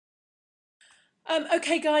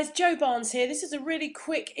Okay, guys, Joe Barnes here. This is a really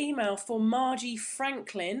quick email for Margie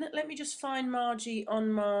Franklin. Let me just find Margie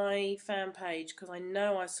on my fan page because I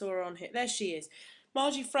know I saw her on here. There she is.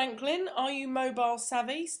 Margie Franklin, are you mobile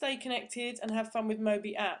savvy? Stay connected and have fun with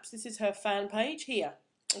Mobi apps. This is her fan page here.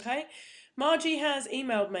 Okay. Margie has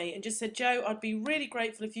emailed me and just said, Joe, I'd be really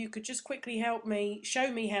grateful if you could just quickly help me,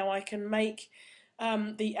 show me how I can make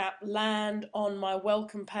the app land on my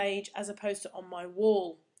welcome page as opposed to on my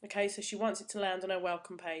wall. Okay, so she wants it to land on her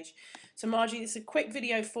welcome page. So Margie, this is a quick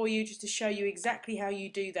video for you just to show you exactly how you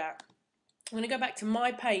do that. I'm going to go back to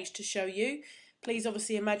my page to show you. Please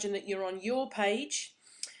obviously imagine that you're on your page.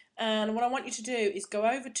 And what I want you to do is go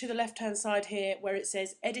over to the left hand side here where it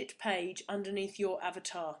says edit page underneath your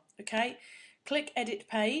avatar. Okay, click edit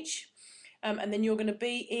page. And then you're going to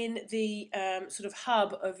be in the sort of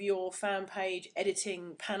hub of your fan page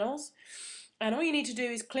editing panels. And all you need to do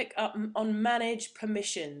is click up on manage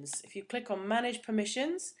permissions. If you click on manage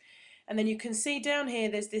permissions, and then you can see down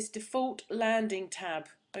here there's this default landing tab,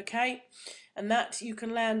 okay? And that you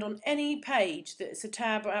can land on any page that's a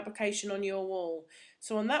tab or application on your wall.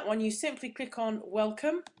 So on that one you simply click on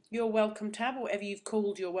welcome, your welcome tab, or whatever you've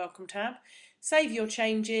called your welcome tab, save your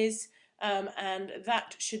changes, and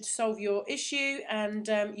that should solve your issue, and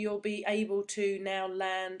you'll be able to now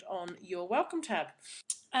land on your welcome tab.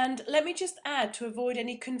 And let me just add to avoid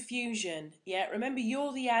any confusion, yeah, remember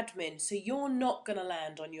you're the admin, so you're not going to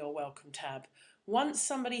land on your welcome tab. Once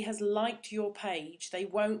somebody has liked your page, they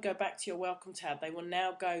won't go back to your welcome tab, they will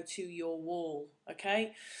now go to your wall,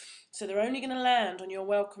 okay? So they're only going to land on your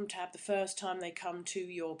welcome tab the first time they come to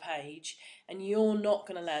your page, and you're not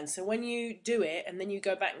going to land. So when you do it and then you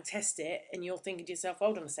go back and test it and you're thinking to yourself,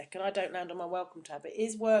 hold on a second, I don't land on my welcome tab. It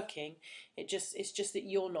is working, it's just that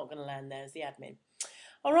you're not going to land there as the admin.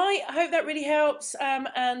 All right, I hope that really helps,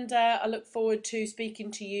 and I look forward to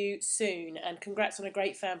speaking to you soon. And congrats on a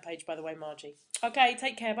great fan page, by the way, Margie. Okay,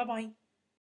 take care. Bye bye.